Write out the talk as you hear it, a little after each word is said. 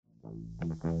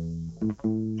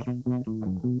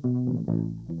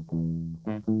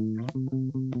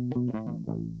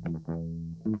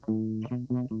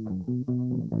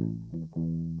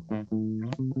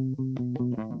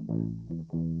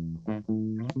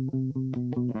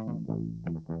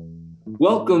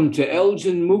Welcome to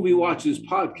Elgin Movie Watchers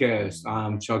Podcast.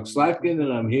 I'm Chuck Slatkin,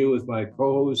 and I'm here with my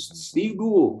co-host, Steve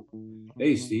Gould.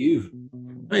 Hey, Steve.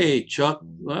 Hey, Chuck.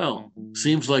 Well,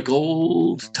 seems like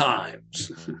old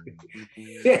times.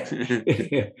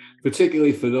 Yeah.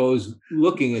 Particularly for those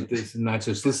looking at this and not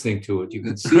just listening to it. You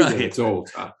can see that it's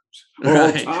old times. Or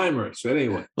old timers,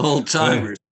 anyway. Old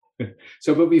timers.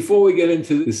 But before we get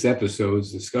into this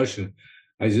episode's discussion,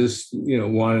 I just,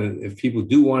 wanted, if people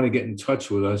do want to get in touch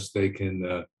with us, they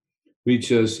can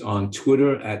reach us on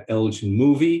Twitter at Elgin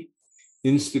Movie,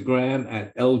 Instagram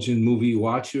at Elgin Movie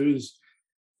Watchers,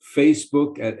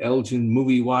 Facebook at Elgin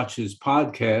Movie Watchers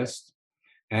Podcast,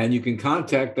 and you can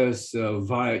contact us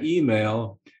via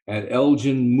email at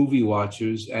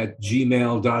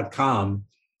elginmoviewatchers@gmail.com.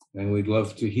 And we'd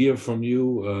love to hear from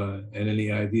you and any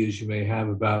ideas you may have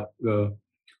about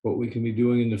what we can be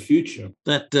doing in the future.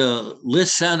 That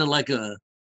list sounded like a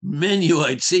menu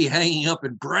I'd see hanging up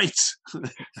in Bright's.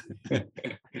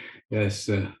 Yes.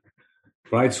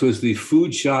 Bright's was the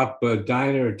food shop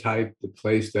diner type, the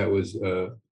place that was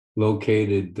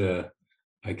located,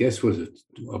 I guess, was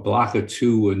a block or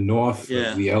two north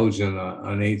of the Elgin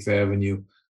on 8th Avenue,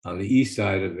 on the east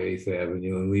side of 8th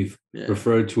Avenue. And we've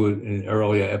referred to it in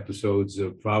earlier episodes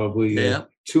probably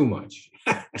too much.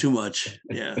 Too much,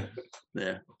 yeah.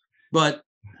 But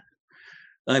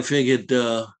I figured,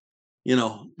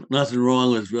 nothing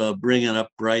wrong with bringing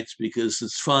up Bright's because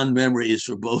it's fond memories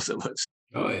for both of us.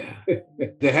 Oh, yeah.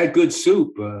 They had good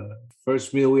soup.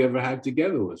 First meal we ever had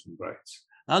together was from Bright's.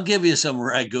 I'll give you some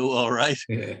ragu, all right.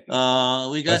 Yeah.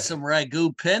 We got some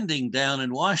ragu pending down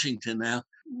in Washington now.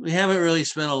 We haven't really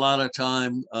spent a lot of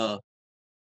time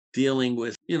dealing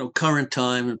with, current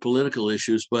time and political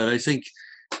issues, but I think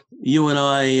you and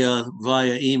I,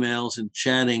 via emails and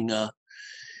chatting,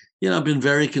 I've been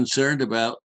very concerned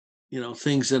about,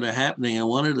 things that are happening. And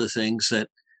one of the things that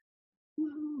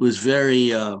was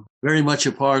very, very much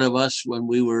a part of us when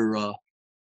we were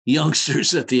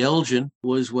youngsters at the Elgin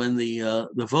was when the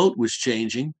vote was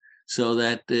changing, so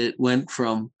that it went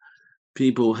from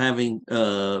people having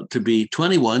to be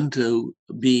 21 to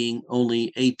being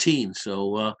only 18.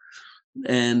 So,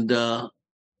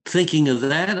 thinking of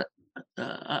that,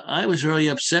 I was really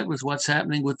upset with what's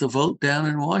happening with the vote down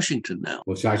in Washington now.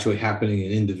 What's actually happening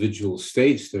in individual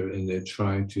states, they're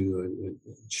trying to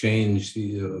change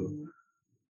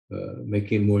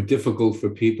making it more difficult for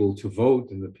people to vote,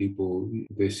 and the people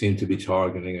they seem to be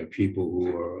targeting are people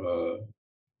who are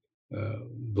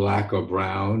Black or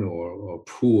brown or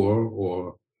poor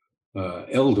or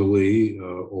elderly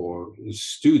or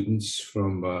students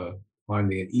from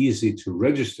finding it easy to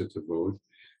register to vote.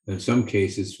 In some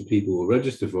cases, for people who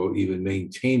register to vote, even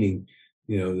maintaining,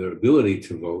 their ability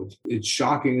to vote. It's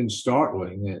shocking and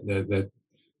startling that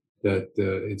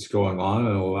it's going on,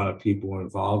 and a lot of people are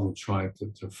involved in trying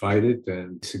to fight it.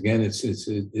 And again, it's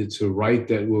a right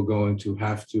that we're going to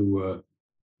have to,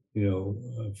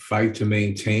 fight to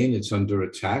maintain. It's under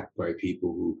attack by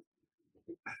people who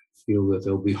feel that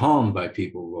they'll be harmed by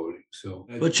people voting. So,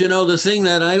 but the thing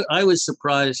that I was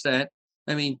surprised at,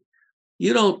 I mean,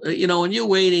 you don't, when you're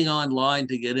waiting online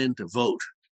to get in to vote,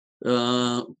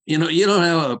 you don't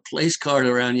have a place card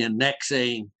around your neck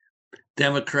saying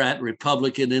Democrat,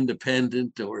 Republican,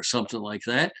 Independent, or something like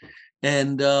that.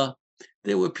 And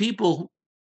there were people,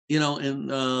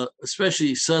 in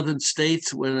especially southern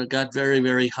states when it got very,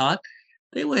 very hot,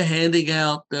 they were handing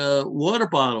out water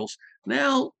bottles.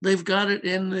 Now they've got it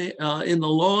in the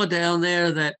law down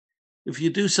there that if you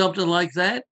do something like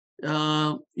that,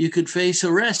 you could face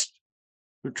arrest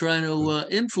for trying to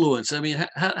influence. I mean,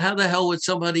 how the hell would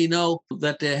somebody know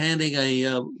that they're handing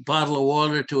a bottle of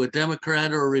water to a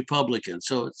Democrat or a Republican?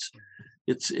 So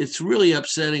it's really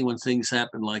upsetting when things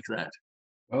happen like that.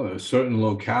 Well, there are certain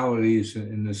localities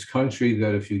in this country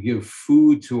that if you give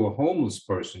food to a homeless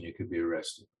person, you could be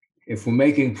arrested. If we're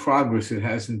making progress, it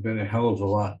hasn't been a hell of a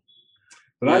lot.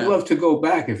 But I'd love to go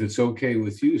back, if it's okay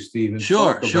with you, Steve, and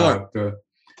talk about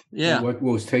what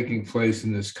was taking place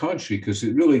in this country, because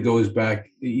it really goes back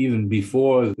even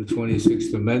before the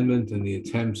 26th Amendment and the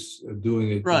attempts of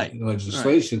doing it in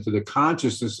legislation to the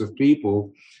consciousness of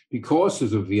people because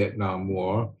of the Vietnam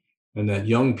War, and that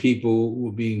young people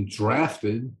were being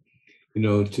drafted,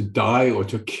 to die or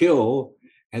to kill,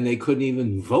 and they couldn't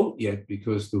even vote yet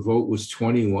because the vote was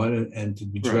 21 and to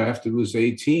be drafted was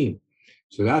 18.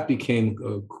 So that became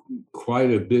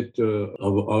quite a bit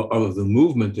of the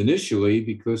movement initially,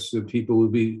 because people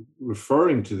would be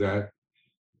referring to that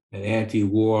and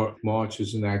anti-war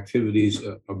marches and activities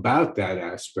about that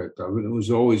aspect of it. It was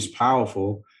always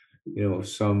powerful. If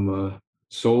some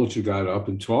soldier got up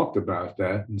and talked about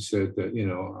that and said that,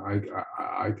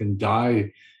 I can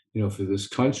die, for this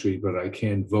country, but I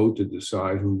can't vote to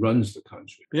decide who runs the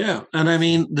country. Yeah, and I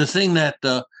mean the thing that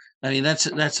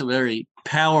that's a very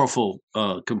powerful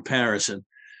comparison.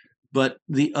 But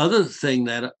the other thing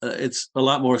that it's a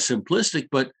lot more simplistic,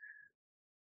 but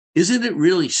isn't it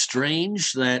really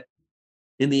strange that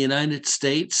in the United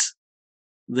States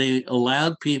they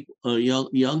allowed people,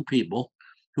 young people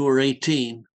who are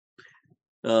 18,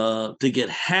 to get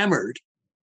hammered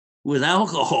with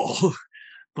alcohol,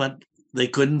 but they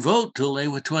couldn't vote till they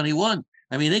were 21.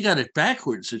 I mean, they got it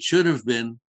backwards. It should have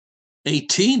been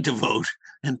 18 to vote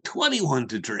and 21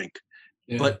 to drink.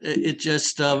 Yeah. But it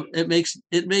just it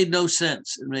made no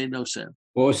sense. It made no sense.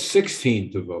 Well,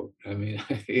 16 to vote. I mean,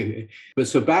 but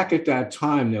so back at that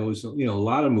time, there was a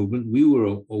lot of movement. We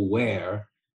were aware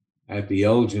at the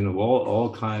Elgin of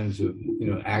all kinds of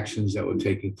actions that were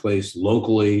taking place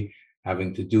locally,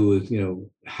 having to do with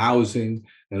housing,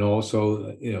 and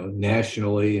also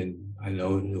nationally. And I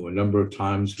know a number of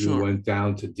times we went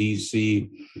down to D.C.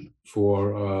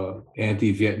 for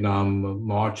anti-Vietnam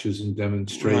marches and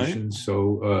demonstrations. Right.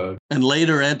 So and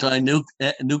later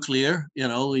anti-nuclear,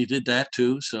 we did that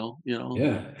too. So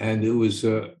yeah, and it was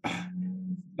and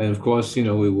of course we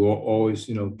were always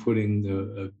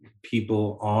putting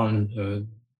people on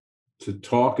to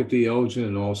talk at the Elgin,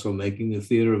 and also making the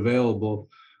theater available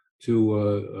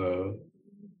to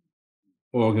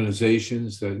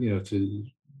organizations that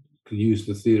to use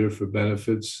the theater for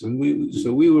benefits. And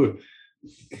we were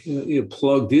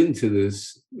plugged into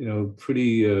this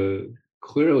pretty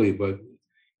clearly. But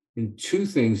in two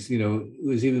things, it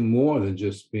was even more than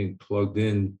just being plugged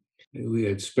in. We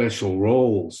had special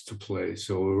roles to play,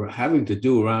 so we were having to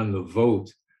do around the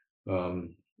vote. Well,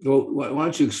 why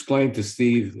don't you explain to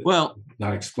Steve? Well,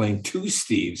 not explain to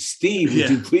Steve. Steve, would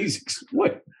you please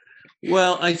explain?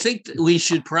 Well, I think we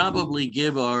should probably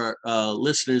give our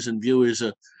listeners and viewers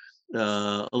a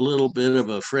little bit of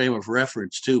a frame of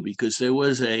reference too, because there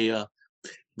was a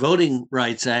Voting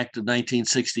Rights Act of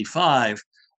 1965,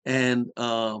 and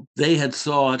they had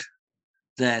thought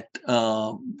that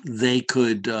they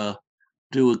could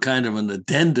do a kind of an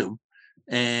addendum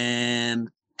and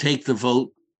take the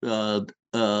vote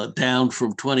down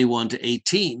from 21 to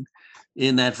 18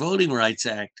 in that Voting Rights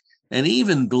Act. And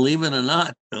even, believe it or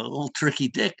not, old Tricky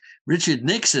Dick, Richard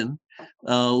Nixon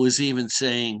was even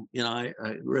saying, I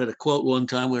read a quote one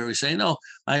time where he was saying, no,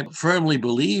 I firmly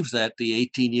believe that the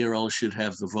 18-year-olds should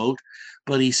have the vote.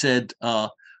 But he said, I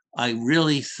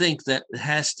really think that it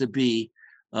has to be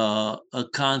a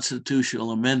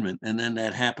constitutional amendment. And then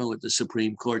that happened with the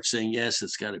Supreme Court saying, yes,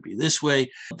 it's got to be this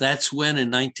way. That's when in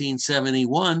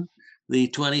 1971, the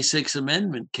 26th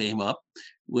Amendment came up,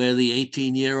 where the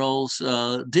 18-year-olds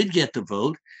did get to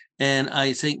vote. And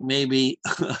I think maybe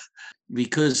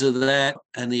because of that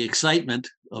and the excitement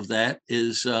of that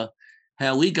is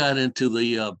how we got into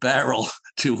the barrel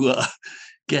to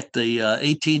get the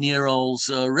 18-year-olds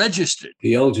registered.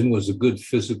 The Elgin was a good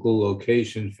physical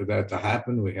location for that to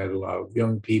happen. We had a lot of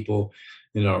young people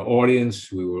in our audience.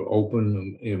 We were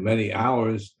open many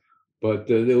hours, but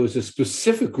there was a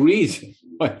specific reason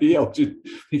why the Elgin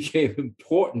became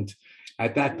important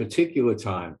at that particular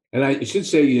time. And I should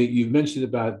say, you mentioned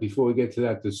about, before we get to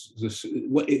that,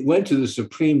 it went to the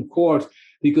Supreme Court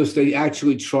because they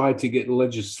actually tried to get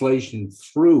legislation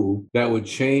through that would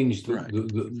change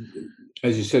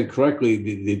as you said correctly,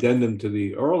 the addendum to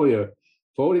the earlier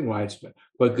voting rights.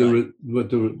 But the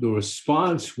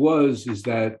response is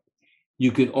that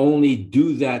you can only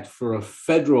do that for a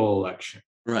federal election.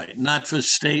 Right, not for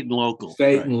state and local.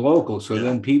 And local. So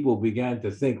then people began to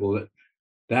think, well,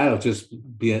 that'll just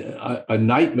be a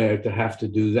nightmare to have to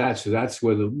do that. So that's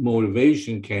where the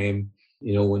motivation came,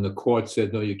 when the court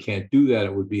said, no, you can't do that,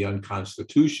 it would be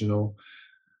unconstitutional,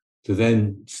 to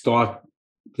then start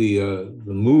the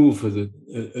move for the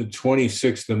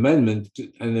 26th Amendment.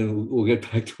 And then we'll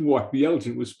get back to why the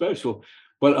Elgin was special.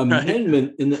 But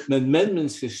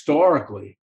amendments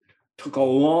historically took a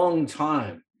long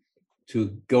time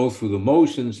to go through the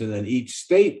motions, and then each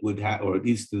state would have, or at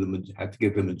least had to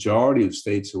get the majority of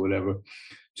states or whatever,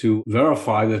 to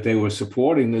verify that they were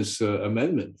supporting this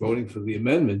amendment, voting for the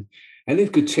amendment. And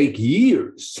it could take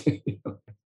years.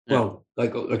 Well,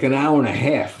 like an hour and a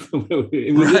half.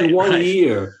 Within 1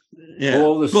 year,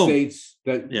 all the states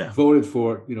that voted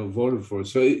for it, voted for it.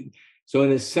 So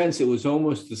in a sense, it was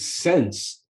almost the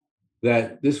sense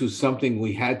that this was something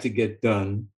we had to get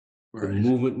done. The Right.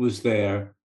 movement was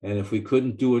there. And if we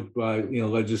couldn't do it by,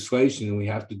 legislation, and we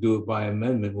have to do it by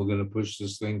amendment, we're going to push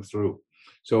this thing through.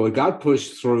 So it got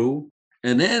pushed through.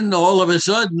 And then all of a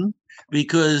sudden,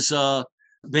 because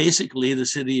basically the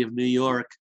city of New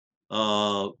York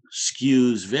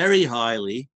skews very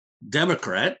highly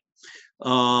Democrat,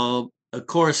 of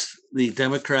course, the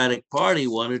Democratic Party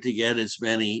wanted to get as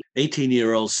many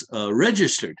 18-year-olds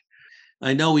registered.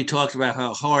 I know we talked about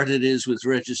how hard it is with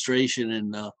registration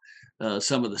in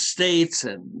some of the states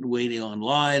and waiting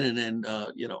online, and then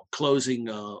closing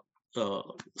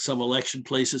some election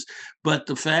places. But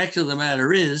the fact of the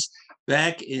matter is,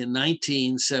 back in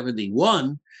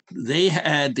 1971, they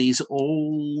had these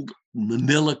old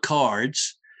manila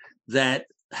cards that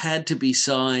had to be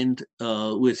signed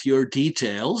with your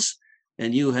details,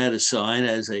 and you had to sign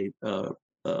as a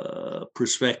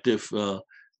prospective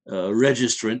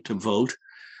registrant to vote.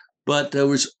 But there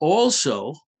was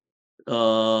also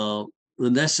the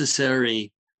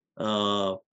necessary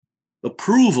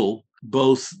approval,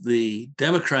 both the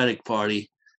Democratic Party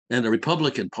and the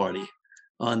Republican Party,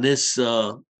 on this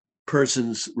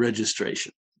person's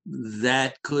registration.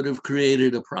 That could have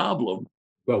created a problem.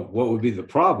 Well, what would be the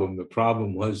problem? The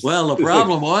problem was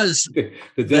that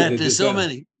there's so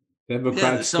many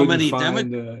Democrats. So many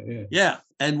Democrats.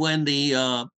 And when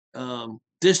the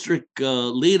district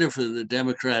leader for the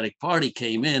Democratic Party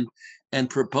came in and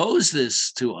proposed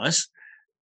this to us,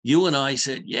 you and I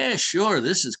said, yeah, sure,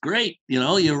 this is great.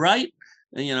 You're right.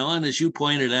 And as you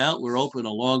pointed out, we're open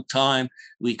a long time.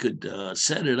 We could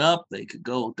set it up. They could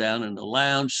go down in the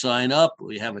lounge, sign up.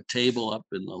 We have a table up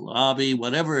in the lobby,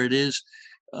 whatever it is.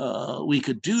 We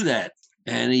could do that.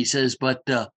 And he says, but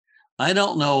I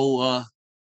don't know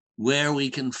where we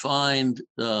can find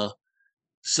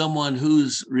someone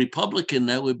who's Republican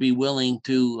that would be willing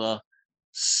to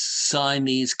sign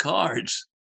these cards.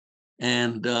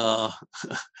 And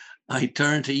I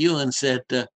turned to you and said,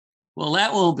 well,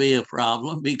 that won't be a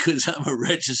problem because I'm a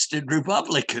registered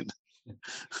Republican.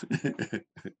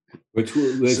 Which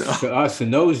to us in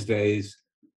those days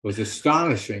was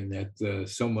astonishing, that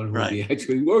someone would be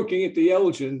actually working at the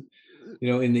Elgin,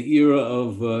 in the era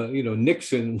of,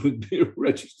 Nixon, would be a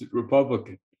registered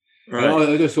Republican. Right.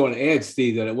 And I just want to add,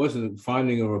 Steve, that it wasn't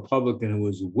finding a Republican who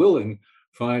was willing,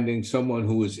 finding someone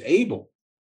who was able.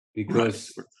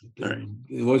 Because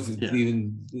it wasn't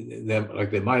even that,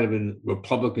 like there might have been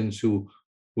Republicans who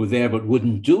were there but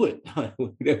wouldn't do it.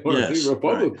 They weren't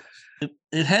Republicans. Right.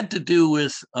 It had to do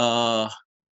with a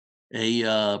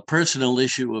personal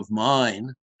issue of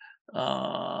mine,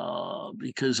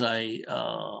 because I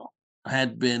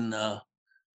had been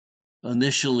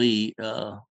initially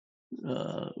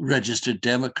registered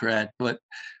Democrat, but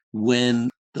when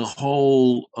the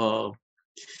whole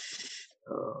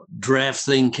draft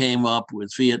thing came up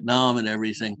with Vietnam and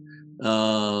everything,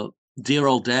 dear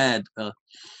old Dad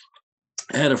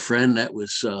had a friend that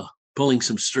was pulling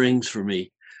some strings for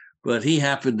me, but he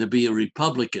happened to be a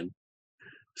Republican.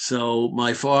 So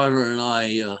my father and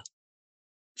I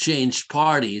changed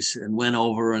parties and went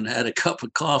over and had a cup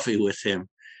of coffee with him.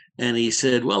 And he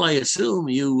said, well, I assume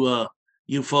you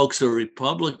folks are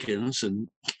Republicans. And,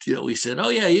 we said, oh,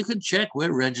 yeah, you can check.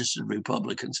 We're registered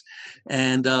Republicans.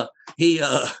 And he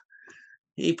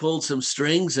pulled some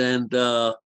strings, and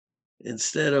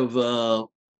instead of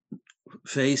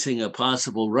facing a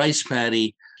possible rice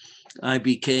paddy, I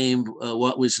became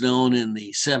what was known in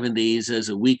the 70s as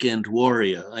a weekend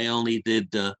warrior. I only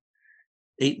did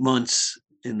 8 months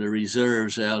in the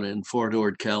reserves out in Fort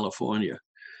Ord, California.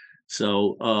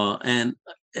 So, and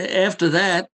after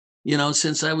that,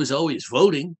 since I was always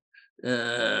voting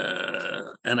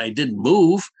and I didn't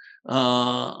move,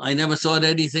 I never thought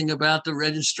anything about the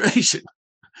registration.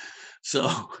 So,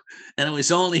 and it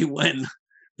was only when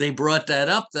they brought that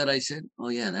up that I said, oh,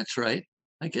 yeah, that's right.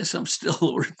 I guess I'm still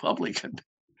a Republican.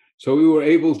 So we were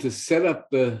able to set up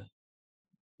the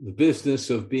business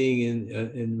of being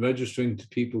in registering to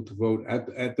people to vote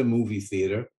at the movie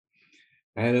theater.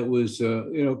 And it was,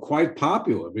 quite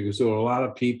popular because there were a lot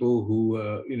of people who,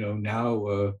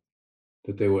 now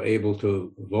that they were able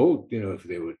to vote, if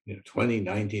they were 20,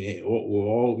 19, were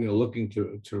all, looking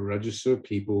to register,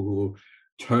 people who were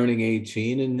turning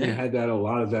 18, and they had a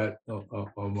lot of that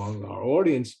among our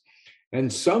audience.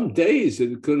 And some days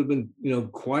it could have been,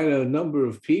 quite a number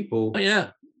of people. Oh, yeah.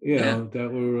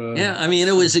 That were. I mean,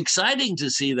 it was exciting to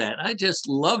see that. I just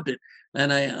loved it.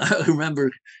 And I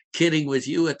remember kidding with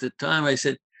you at the time. I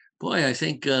said, boy, I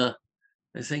think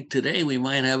today we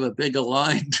might have a bigger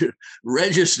line to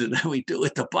register than we do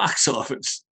at the box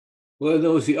office. Well,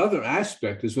 there was the other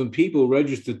aspect is when people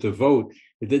registered to vote,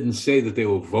 it didn't say that they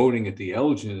were voting at the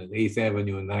Elgin and 8th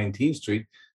Avenue and 19th Street.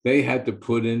 They had to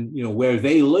put in, where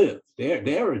they live, their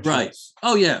Right. address.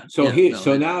 Oh, yeah. So Yeah. here, No,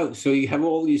 so now, so you have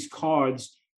all these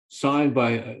cards signed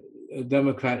by a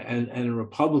Democrat and a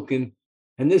Republican,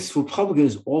 and this Republican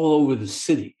is all over the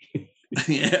city.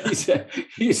 yeah.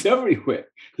 He's everywhere.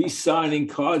 He's signing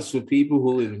cards for people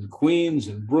who live in Queens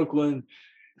and Brooklyn,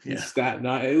 and Yeah. Staten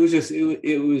Island. It was just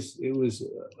it was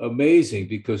amazing,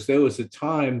 because there was a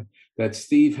time that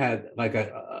Steve had like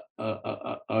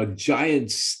a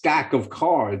giant stack of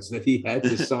cards that he had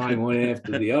to sign one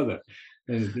after the other,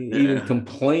 and even Yeah.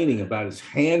 complaining about his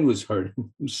hand was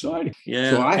hurting from signing. So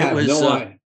Yeah. I It have was,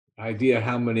 no idea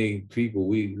how many people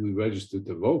we registered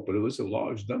to vote, but it was a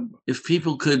large number. if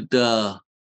people could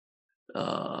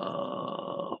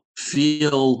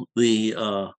feel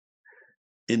the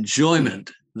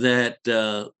enjoyment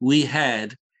that we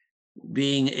had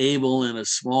being able in a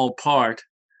small part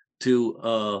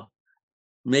to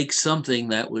make something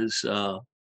that was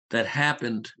that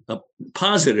happened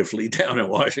positively down in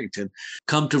Washington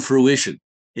come to fruition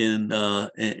in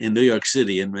New York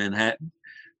City, in Manhattan,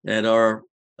 at our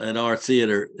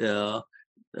theater.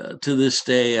 To this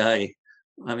day,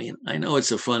 I mean, I know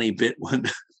it's a funny bit when,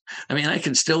 I mean, I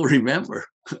can still remember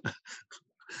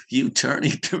you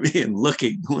turning to me and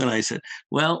looking when I said,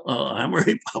 "Well, I'm a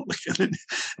Republican,"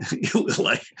 and you were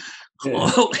like,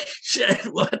 "Holy shit!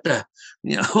 What the,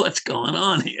 what's going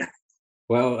on here?"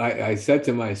 Well, I said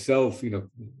to myself,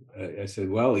 I said,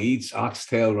 well, he eats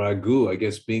oxtail ragu. I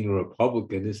guess being a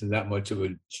Republican isn't that much of a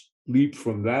leap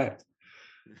from that.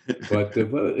 But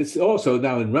it's also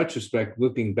now, in retrospect,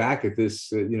 looking back at this,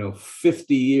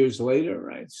 50 years later,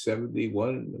 right?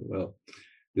 71. Well,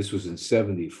 this was in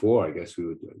 74. I guess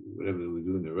whatever we were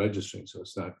doing the registering. So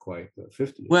it's not quite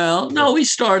 50 years. Well, no, we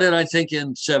started, I think,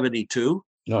 in 72.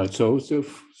 No, so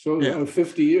Yeah.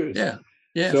 50 years. Yeah.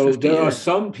 Yeah. So 50 there are years.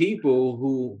 some people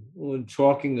who, when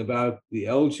talking about the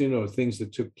Elgin or things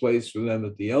that took place for them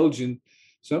at the Elgin,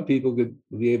 some people could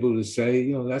be able to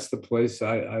say, that's the place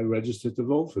I registered to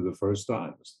vote for the first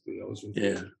time. The Elgin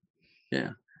Theater.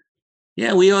 Yeah.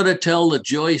 Yeah, we ought to tell the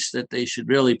Joyce that they should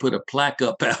really put a plaque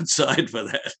up outside for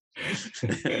that.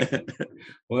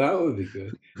 Well, that would be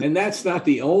good. And that's not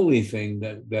the only thing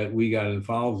that we got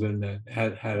involved in that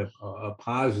had a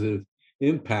positive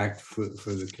impact for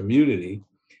the community.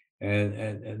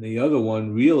 And the other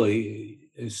one really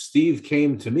is Steve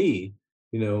came to me,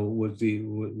 with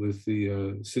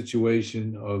the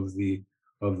situation of the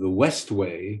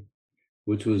Westway,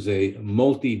 which was a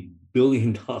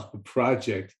multi-billion-dollar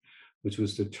project, which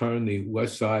was to turn the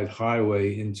West Side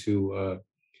Highway into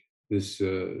this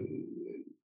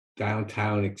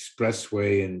downtown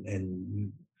expressway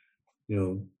and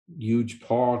huge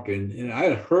park. And I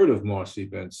had heard of Marcy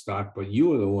Benstock, but you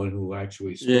were the one who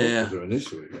actually spoke with her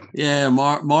initially. Right? Yeah,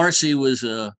 Marcy was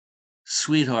a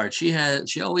sweetheart. She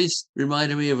always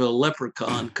reminded me of a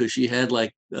leprechaun because she had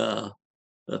like a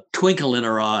twinkle in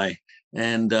her eye,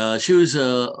 and she was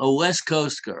a West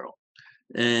Coast girl.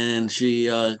 And she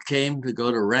came to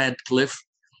go to Radcliffe,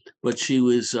 but she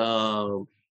was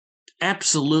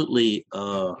absolutely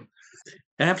on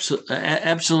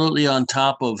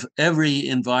top of every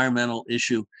environmental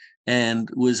issue, and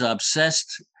was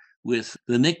obsessed with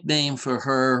the nickname for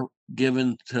her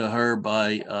given to her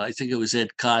by I think it was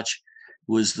Ed Koch,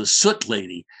 was the Soot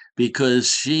Lady,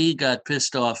 because she got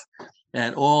pissed off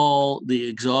at all the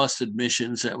exhaust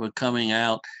emissions that were coming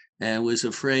out, and was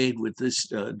afraid with this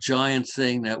giant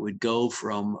thing that would go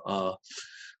from, I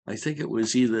think it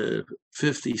was either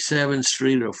 57th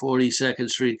Street or 42nd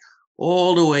Street,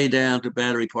 all the way down to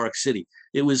Battery Park City.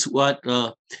 It was what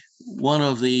one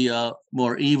of the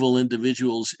more evil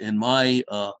individuals in my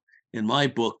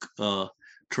book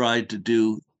tried to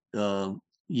do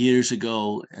years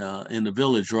ago in the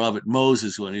Village, Robert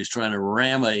Moses, when he was trying to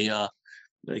ram a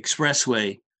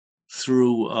expressway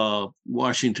through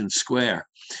Washington Square.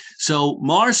 So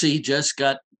Marcy just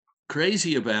got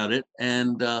crazy about it,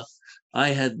 and I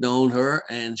had known her,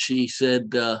 and she said,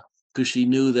 because she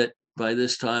knew that by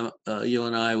this time you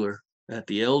and I were at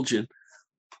the Elgin,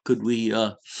 could we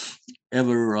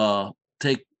ever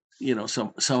take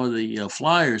some of the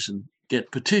flyers and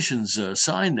get petitions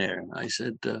signed there? And I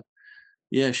said,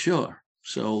 yeah, sure.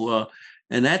 So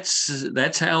and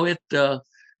that's how it how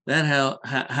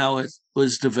it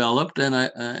was developed, and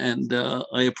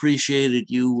I appreciated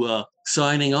you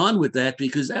signing on with that,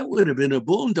 because that would have been a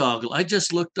boondoggle. I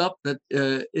just looked up that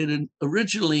it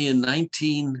originally in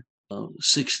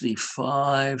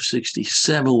 1965,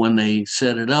 67, when they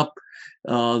set it up,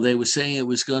 they were saying it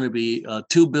was going to be a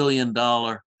 $2 billion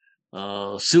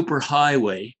super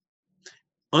highway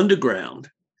underground,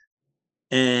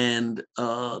 And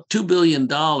 $2 billion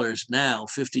now,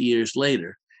 50 years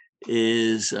later,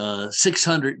 is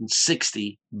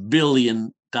 $660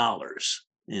 billion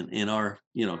in our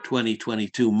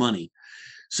 2022 money.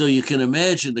 So you can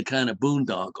imagine the kind of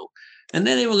boondoggle. And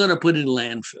then they were going to put in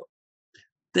landfill.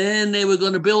 Then they were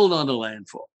going to build on the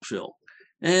landfill.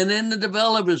 And then the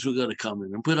developers were going to come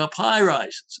in and put up high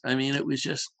rises. I mean, it was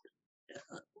just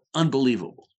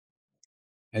unbelievable.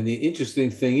 And the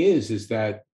interesting thing is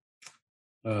that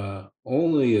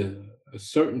only a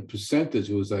certain percentage,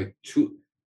 it was like 2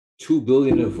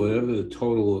 billion of whatever the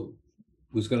total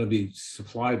was going to be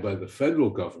supplied by the federal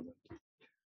government.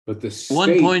 But the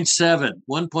state,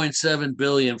 1.7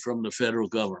 billion from the federal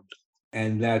government.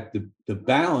 And that the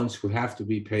balance would have to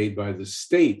be paid by the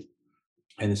state.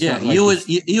 And it's not like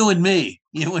you and me,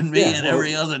 and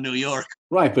every other New York.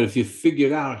 Right, but if you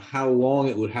figured out how long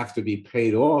it would have to be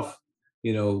paid off,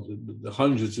 the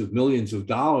hundreds of millions of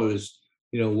dollars,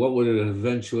 what would it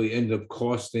eventually end up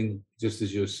costing, just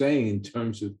as you're saying, in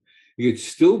terms of,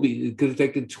 it could have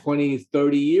taken 20,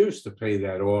 30 years to pay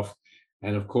that off.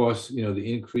 And of course,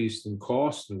 the increase in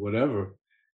cost and whatever,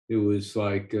 it was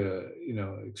like,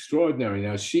 extraordinary.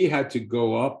 Now, she had to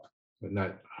go up, but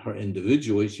not her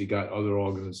individually. She got other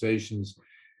organizations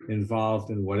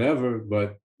involved in whatever,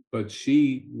 but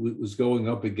she was going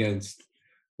up against,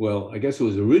 well, I guess it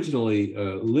was originally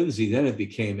Lindsay, then it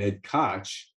became Ed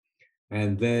Koch,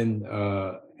 and then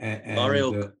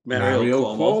Mario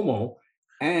Cuomo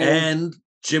and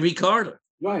Jimmy Carter.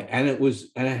 Right, and it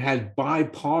had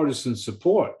bipartisan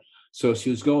support. So she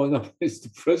was going up against the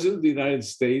president of the United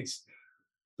States,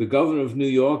 the governor of New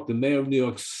York, the mayor of New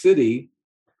York City,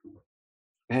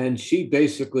 and she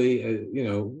basically,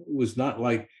 was not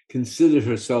considered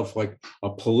herself like a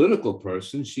political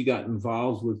person. She got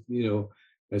involved with,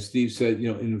 as Steve said,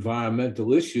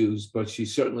 environmental issues, but she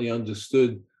certainly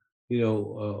understood,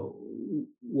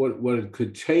 what it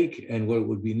could take and what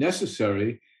would be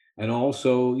necessary. And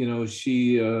also,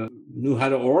 she knew how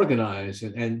to organize.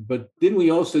 But didn't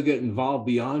we also get involved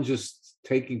beyond just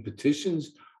taking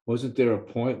petitions? Wasn't there a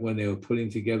point when they were putting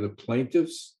together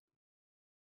plaintiffs?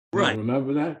 Right.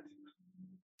 Remember that?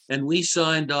 And we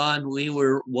signed on. We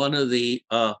were one of the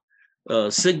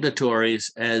signatories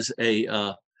as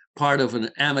a part of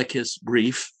an amicus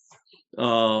brief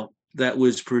that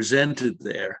was presented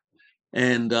there.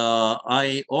 And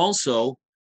I also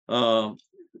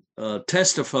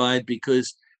testified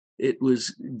because it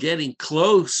was getting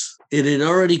close. It had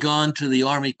already gone to the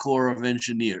Army Corps of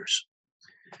Engineers.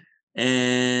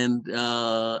 And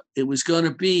it was going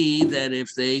to be that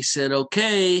if they said,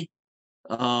 okay,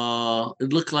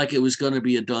 it looked like it was going to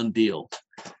be a done deal.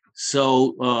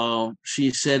 So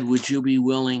she said, would you be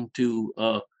willing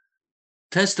to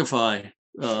testify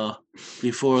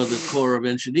before the Corps of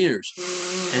Engineers?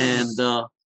 And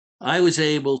I was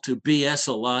able to BS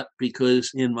a lot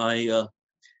because in my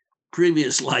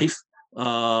previous life,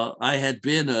 I had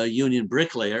been a union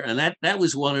bricklayer, and that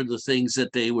was one of the things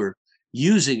that they were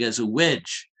using as a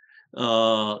wedge,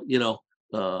 and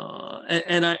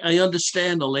I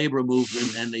understand the labor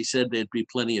movement, and they said there'd be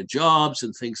plenty of jobs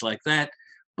and things like that,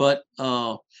 but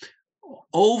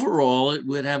overall, it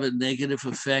would have a negative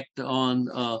effect on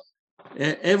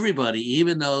everybody,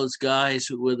 even those guys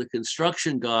who were the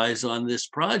construction guys on this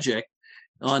project,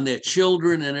 on their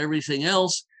children and everything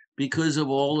else, because of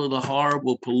all of the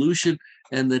horrible pollution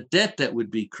and the debt that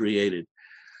would be created.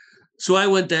 So I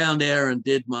went down there and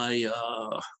did my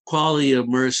quality of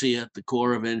mercy at the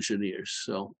Corps of Engineers.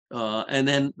 So, and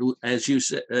then, as you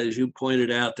said, as you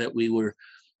pointed out, that we were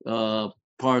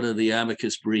part of the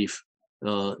amicus brief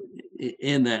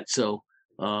in that. So,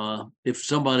 if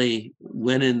somebody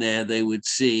went in there, they would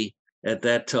see at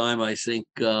that time, I think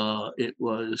it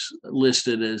was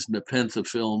listed as Nepenthe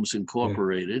Films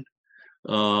Incorporated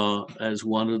as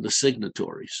one of the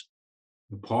signatories.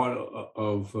 Part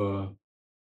of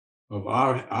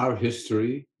our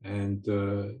history, and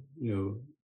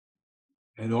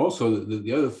and also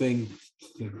the other thing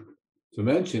to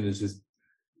mention is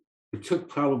it took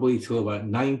probably till about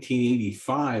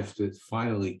 1985 to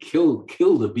finally kill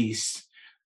the beast,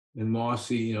 and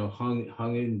Marcy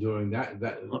hung in during that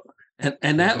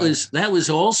and that was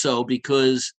also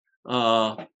because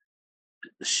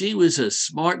she was a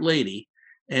smart lady,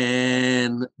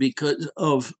 and because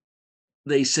of,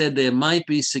 they said there might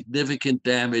be significant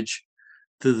damage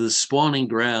to the spawning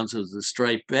grounds of the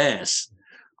striped bass,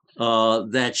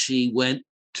 that she went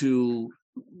to,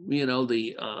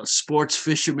 the sports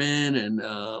fishermen and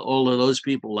all of those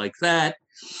people like that.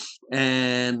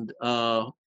 And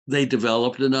they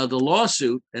developed another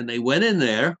lawsuit, and they went in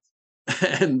there,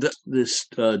 and this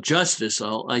justice,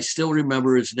 I still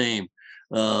remember his name,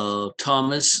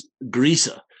 Thomas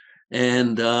Grisa.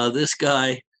 And this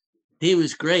guy, he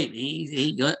was great.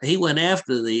 He went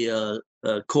after the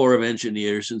Corps of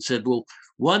Engineers and said, well,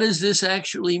 what does this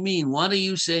actually mean? What are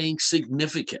you saying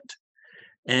significant?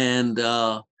 And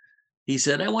he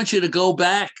said, I want you to go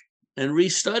back and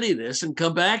restudy this and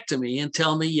come back to me and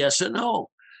tell me yes or no.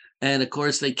 And of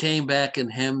course, they came back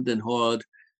and hemmed and hawed.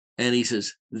 And he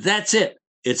says, that's it.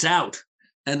 It's out.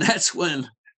 And that's when,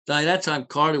 by that time,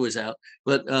 Carter was out.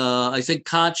 But I think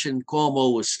Koch and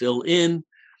Cuomo was still in.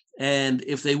 And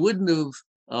if they wouldn't have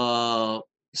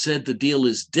said the deal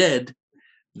is dead,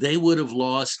 they would have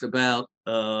lost about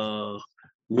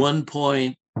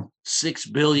 $1.6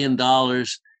 billion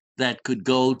that could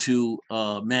go to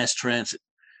mass transit.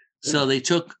 So they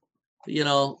took, they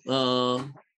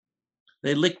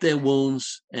licked their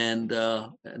wounds and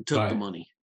took the money.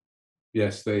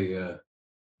 Yes, they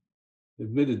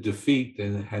admitted defeat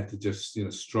and had to just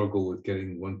struggle with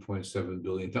getting $1.7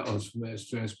 billion for mass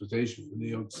transportation from New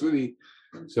York City.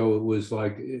 So it was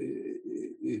like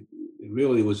it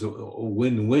really was a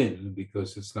win-win,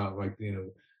 because it's not like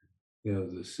the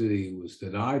city was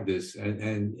denied this,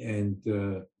 and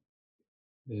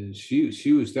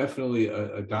she was definitely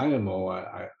a dynamo.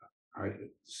 I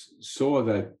saw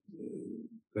that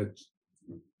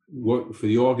work for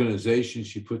the organization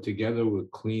she put together with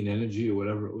Clean Energy or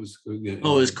whatever it was. It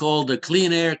was called the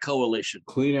Clean Air Coalition.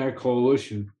 Clean Air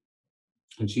Coalition,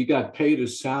 and she got paid a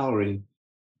salary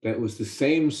that was the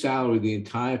same salary the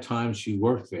entire time she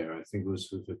worked there. I think it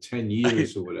was for 10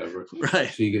 years or whatever. Right.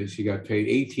 She got paid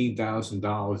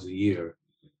 $18,000 a year.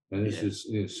 And this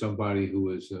is somebody who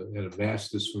was had a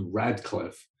master's from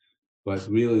Radcliffe, but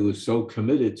really was so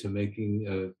committed to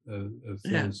making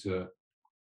things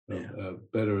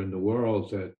better in the world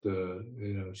that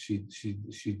she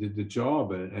did the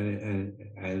job, and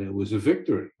it was a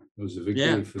victory. It was a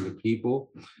victory for the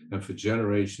people and for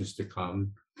generations to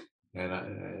come.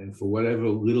 And for whatever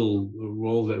little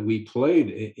role that we played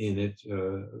in it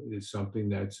is something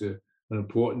that's an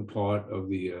important part of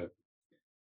the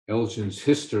Elgin's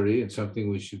history, and something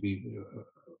we should be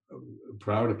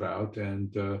proud about.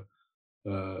 And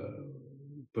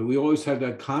but we always had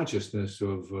that consciousness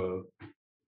of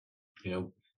that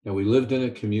we lived in a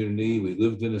community, we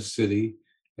lived in a city,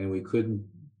 and we couldn't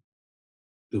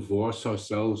divorce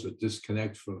ourselves or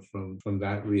disconnect from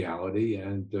that reality.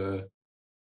 And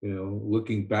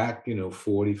looking back,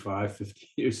 45, 50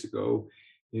 years ago,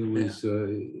 it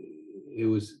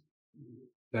was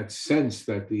that sense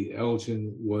that the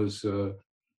Elgin was,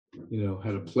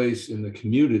 had a place in the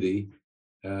community,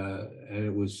 and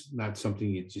it was not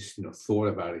something you just, thought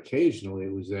about occasionally.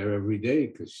 It was there every day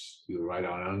because you were right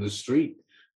on the street.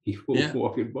 You were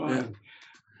walking by.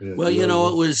 Yeah. Well,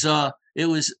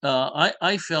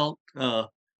 I felt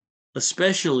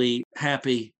especially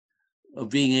happy of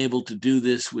being able to do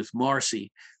this with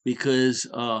Marcy, because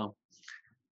I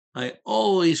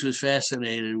always was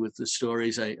fascinated with the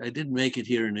stories. I didn't make it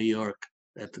here in New York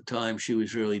at the time she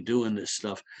was really doing this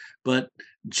stuff, but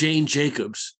Jane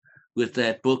Jacobs with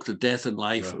that book, The Death and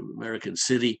Life of American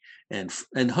City, and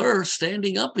her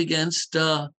standing up against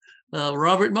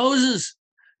Robert Moses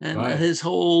and his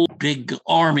whole big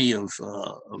army of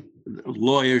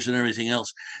lawyers and everything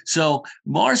else. So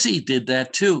Marcy did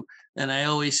that too. And I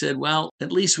always said, well,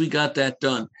 at least we got that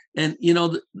done. And,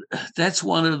 that's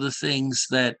one of the things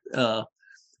that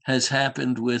has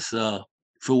happened with,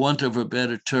 for want of a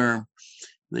better term,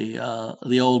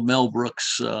 the old Mel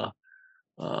Brooks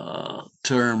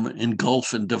term,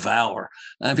 engulf and devour.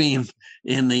 I mean,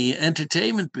 in the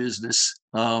entertainment business,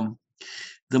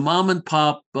 the mom and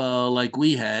pop like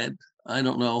we had, I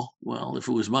don't know. Well, if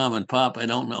it was mom and pop, I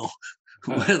don't know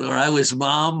whether I was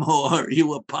mom or you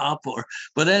were pop,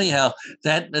 but anyhow,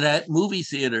 that movie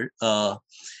theater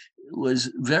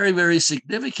was very, very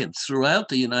significant throughout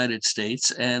the United States.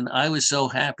 And I was so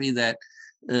happy that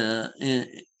in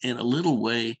a little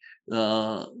way,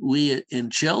 we in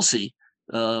Chelsea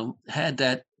had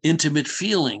that intimate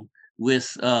feeling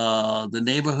with the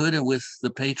neighborhood and with the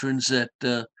patrons that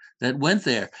went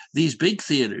there. These big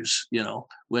theaters,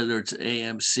 whether it's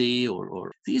AMC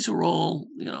or these are all,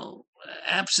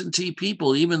 absentee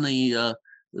people. Even the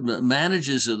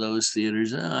managers of those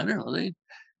theaters, I don't know, they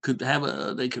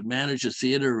could manage a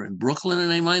theater in Brooklyn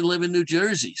and they might live in New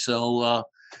Jersey. So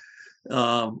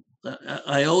I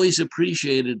always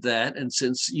appreciated that. And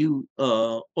since you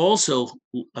also,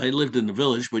 I lived in the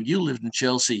Village, but you lived in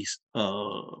Chelsea,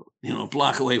 a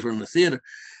block away from the theater.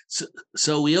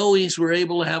 So we always were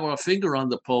able to have our finger on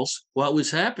the pulse, what was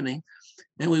happening.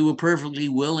 And we were perfectly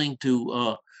willing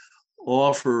to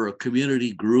offer a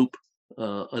community group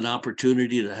an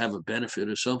opportunity to have a benefit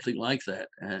or something like that,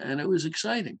 and it was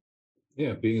exciting.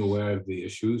 Yeah, being aware of the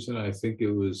issues, and I think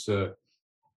it was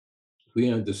we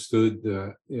understood,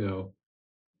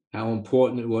 how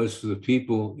important it was for the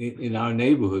people in our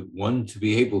neighborhood, one, to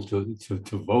be able to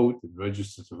vote and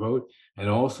register to vote, and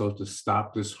also to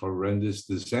stop this horrendous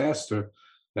disaster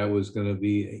that was going to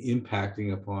be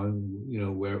impacting upon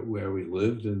where we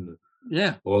lived, and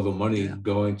Yeah, all the money yeah,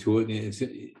 going to it. And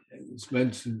it's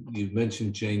mentioned, you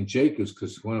mentioned Jane Jacobs,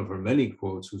 because one of her many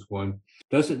quotes was one: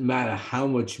 doesn't matter how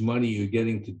much money you're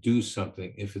getting to do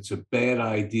something, if it's a bad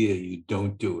idea, you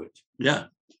don't do it. yeah,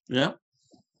 yeah,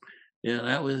 yeah.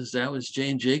 That was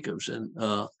Jane Jacobs, and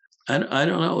I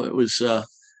don't know. It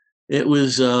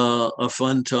was a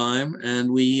fun time,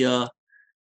 and we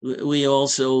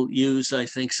also used, I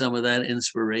think, some of that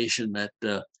inspiration that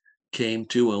came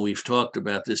to, and we've talked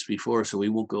about this before, so we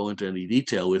won't go into any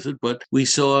detail with it, but we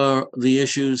saw the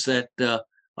issues that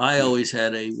I always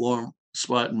had a warm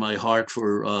spot in my heart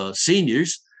for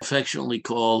seniors, affectionately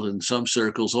called in some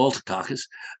circles altacockers.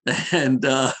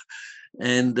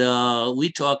 And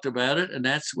we talked about it, and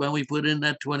that's when we put in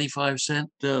that 25-cent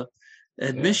Yeah.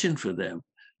 admission for them.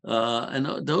 And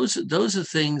those are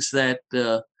things that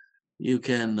you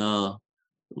can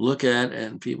look at,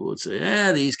 and people would say,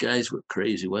 "Ah, these guys were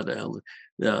crazy. What the hell?"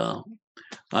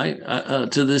 Uh,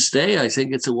 to this day, I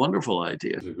think it's a wonderful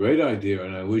idea. It's a great idea,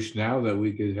 and I wish now that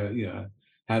we could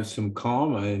have some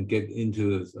karma and get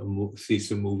into see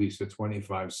some movies for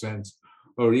 25 cents,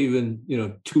 or even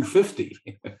 250.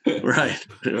 Right,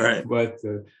 right. But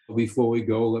before we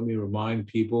go, let me remind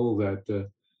people that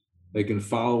they can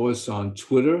follow us on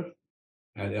Twitter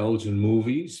at Elgin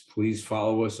Movies. Please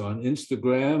follow us on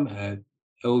Instagram at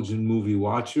Elgin Movie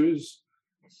Watchers,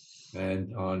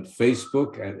 and on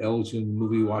Facebook at Elgin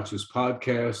Movie Watchers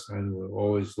Podcast. And we're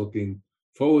always looking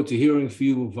forward to hearing from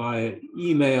you via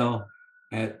email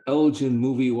at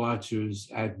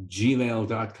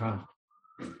elginmoviewatchers@gmail.com.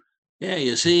 Yeah,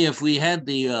 you see, if we had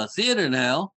the theater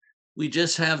now, we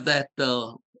just have that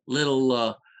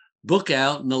little book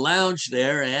out in the lounge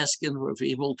there, asking for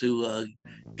people to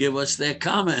give us their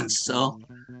comments. So,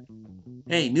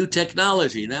 hey, new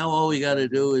technology. Now all we got to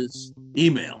do is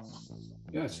email.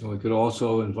 Yes, and we could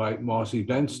also invite Marcy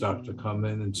Benstock to come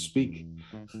in and speak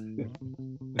and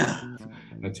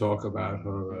talk about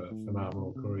her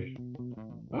phenomenal career.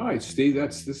 All right, Steve,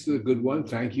 this is a good one.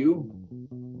 Thank you.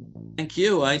 Thank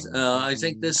you. I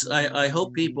think this. I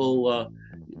hope people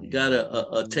got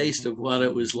a taste of what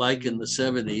it was like in the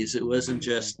 '70s. It wasn't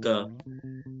just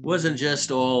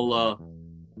all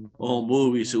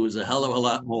movies. It was a hell of a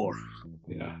lot more.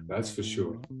 Yeah, that's for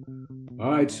sure.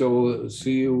 All right, so we'll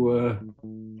see you for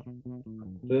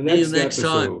the See you next next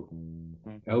time. episode.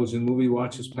 Elgin Movie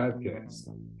Watchers Podcast.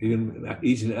 Even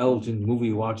Elgin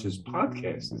Movie Watchers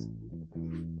Podcast.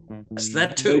 It's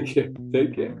that too. Take care.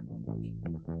 Take care.